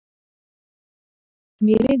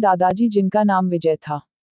मेरे दादाजी, जिनका नाम विजय था,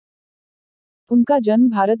 उनका जन्म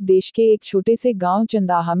भारत देश के एक छोटे से गांव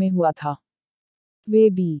चंदाहा में हुआ था।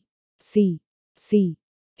 वे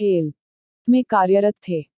BCCL में कार्यरत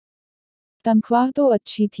थे। तनख्वाह तो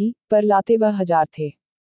अच्छी थी, पर लाते वह 1000 थे।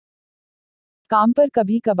 काम पर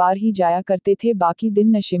कभी कभार ही जाया करते थे, बाकी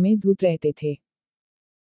दिन नशे में धुत रहते थे,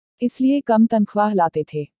 इसलिए कम तनख्वाह लाते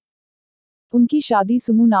थे। उनकी शादी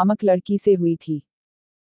सुमु नामक लड़की से हुई थी।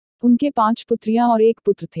 उनके 5 पुत्रियां और 1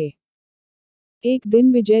 पुत्र थे। एक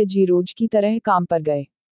दिन विजय जी रोज की तरह काम पर गए,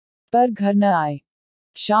 पर घर न आए।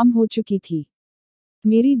 शाम हो चुकी थी।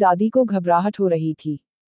 मेरी दादी को घबराहट हो रही थी।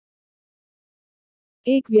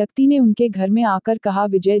 एक व्यक्ति ने उनके घर में आकर कहा,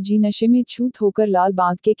 विजय जी नशे में छूत होकर लाल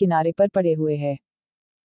बांध के किनारे पर पड़े हुए हैं।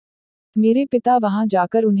 मेरे पिता वहां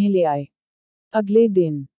जाकर उन्हें ले आए। अगले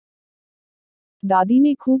दिन दादी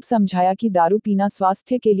ने खूब समझाया कि दारू पीना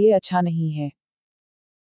स्वास्थ्य के लिए अच्छा नहीं है,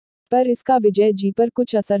 पर इसका विजय जी पर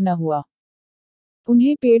कुछ असर न हुआ।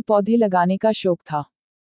 उन्हें पेड़ पौधे लगाने का शौक था।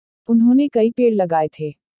 उन्होंने कई पेड़ लगाए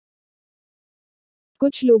थे।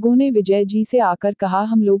 कुछ लोगों ने विजय जी से आकर कहा,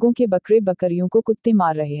 हम लोगों के बकरे बकरियों को कुत्ते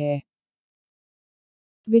मार रहे हैं।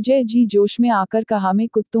 विजय जी जोश में आकर कहा, मैं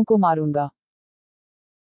कुत्तों को मारूंगा।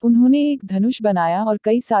 उन्होंने एक धनुष बनाया और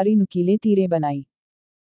कई सारी नुकीले तीरें बनाई।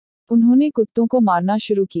 उन्होंने कुत्तों को मारना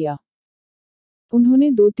शुरू किया।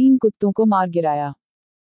 उन्होंने 2-3 कुत्तों को मार गिराया।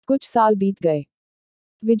 कुछ साल बीत गए।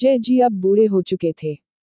 विजय जी अब बूढ़े हो चुके थे।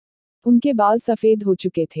 उनके बाल सफेद हो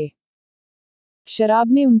चुके थे।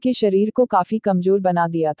 शराब ने उनके शरीर को काफी कमजोर बना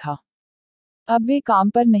दिया था। अब वे काम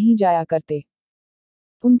पर नहीं जाया करते।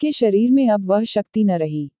 उनके शरीर में अब वह शक्ति न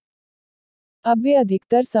रही। अब वे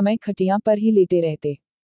अधिकतर समय खटिया पर ही लेटे रहते।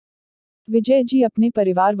 विजय जी अपने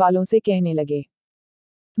परिवार वालों से कहने लगे,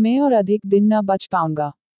 मैं और अधिक दिन न बच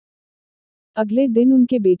पाऊंगा। अगले दिन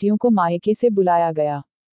उनके बेटियों को मायके से बुलाया गया।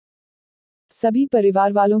 सभी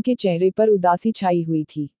परिवार वालों के चेहरे पर उदासी छाई हुई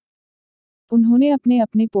थी। उन्होंने अपने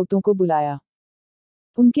अपने पोतों को बुलाया।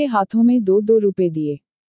 उनके हाथों में 2-2 रुपए दिए।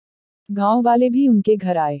 गांव वाले भी उनके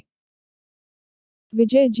घर आए।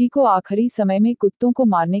 विजय जी को आखिरी समय में कुत्तों को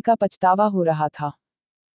मारने का पछतावा हो रहा था।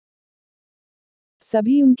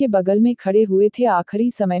 सभी उनके बगल में खड़े हुए थे।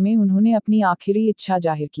 आखिरी समय में उन्होंने अपनी आखिरी इच्छा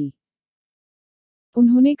जाहिर की।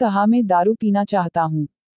 उन्होंने कहा, मैं दारू पीना चाहता हूं।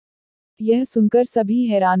 यह सुनकर सभी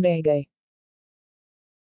हैरान रह गए,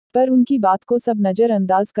 पर उनकी बात को सब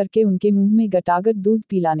नजरअंदाज करके उनके मुंह में गटागट दूध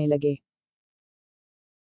पिलाने लगे।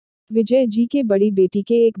 विजय जी के बड़ी बेटी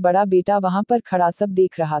के एक बड़ा बेटा वहां पर खड़ा सब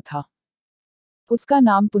देख रहा था। उसका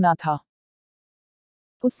नाम पुना था।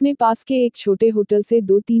 उसने पास के एक छोटे होटल से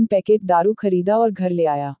 2-3 पैकेट दारू खरीदा और घर ले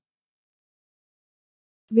आया।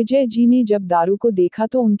 विजय जी ने जब दारू को देखा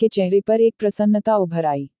तो उनके चेहरे पर एक प्रसन्नता उभर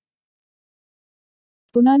आई।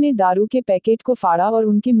 पुना ने दारू के पैकेट को फाड़ा और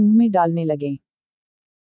उनके मुंह में डालने लगे।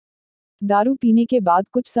 दारू पीने के बाद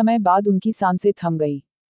कुछ समय बाद उनकी सांसें थम गई।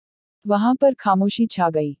 वहां पर खामोशी छा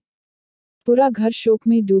गई। पूरा घर शोक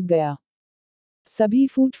में डूब गया। सभी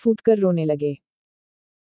फूट फूट कर रोने लगे।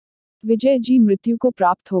 विजय जी मृत्यु को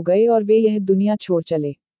प्राप्त हो गए और वे यह दुनिया छोड़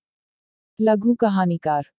चले। लघु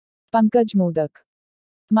कहानीकार Pankaj modak.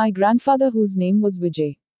 My grandfather, whose name was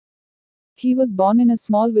Vijay. He was born in a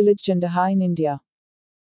small village Chandaha in India.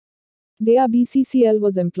 Their BCCL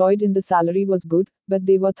was employed in the salary was good, but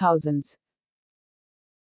they were thousands.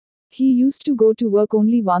 He used to go to work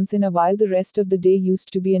only once in a while, the rest of the day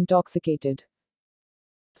used to be intoxicated.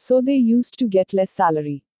 So they used to get less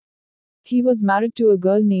salary. He was married to a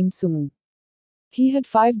girl named Sumu. He had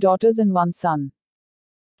 5 daughters and 1 son.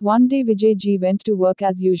 One day Vijay ji went to work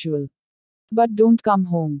as usual. But don't come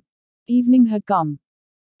home. Evening had come.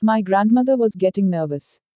 My grandmother was getting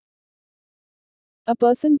nervous. A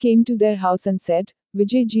person came to their house and said,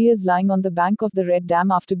 Vijay ji is lying on the bank of the Red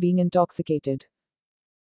Dam after being intoxicated.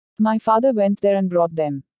 My father went there and brought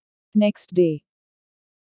them. Next day,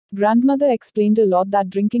 grandmother explained a lot that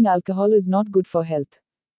drinking alcohol is not good for health.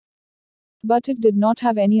 But it did not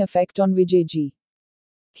have any effect on Vijay ji.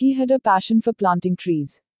 He had a passion for planting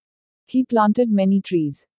trees. He planted many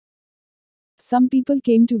trees. Some people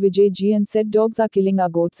came to Vijay ji and said, dogs are killing our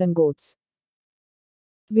goats and goats.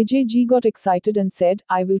 Vijay ji got excited and said,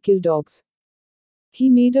 I will kill dogs. He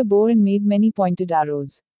made a bow and made many pointed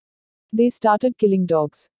arrows. They started killing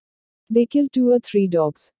dogs. They killed 2 or 3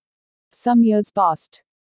 dogs. Some years passed.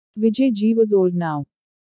 Vijay ji was old now.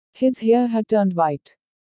 His hair had turned white.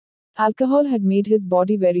 Alcohol had made his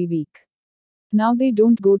body very weak. Now they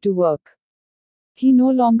don't go to work. He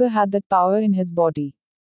no longer had that power in his body.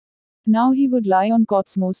 Now he would lie on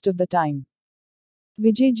cots most of the time.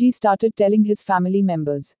 Vijay ji started telling his family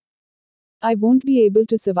members, I won't be able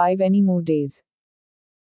to survive any more days.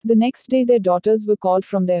 The next day, their daughters were called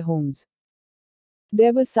from their homes.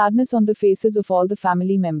 There was sadness on the faces of all the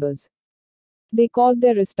family members. They called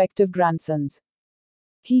their respective grandsons.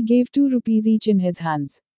 He gave 2 rupees each in his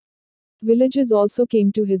hands. Villagers also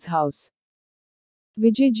came to his house.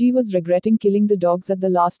 Vijay Ji was regretting killing the dogs at the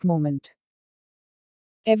last moment.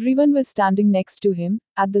 Everyone was standing next to him.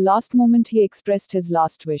 At the last moment, he expressed his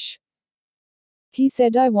last wish. He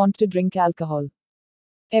said, "I want to drink alcohol."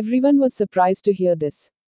 Everyone was surprised to hear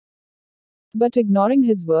this. But ignoring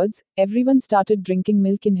his words, everyone started drinking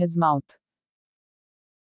milk in his mouth.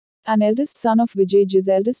 An eldest son of Vijay Ji's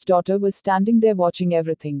eldest daughter was standing there watching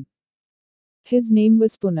everything. His name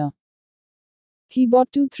was Puna. He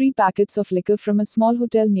bought 2-3 packets of liquor from a small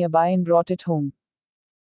hotel nearby and brought it home.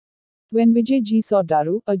 When Vijay Ji saw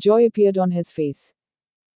Daru, a joy appeared on his face.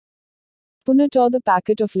 Puna tore the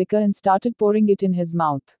packet of liquor and started pouring it in his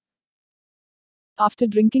mouth. After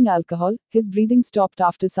drinking alcohol, his breathing stopped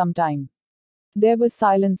after some time. There was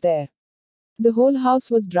silence there. The whole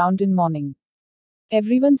house was drowned in mourning.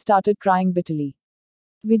 Everyone started crying bitterly.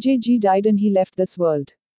 Vijay Ji died and he left this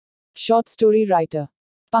world. Short story writer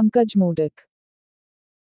Pankaj Modak.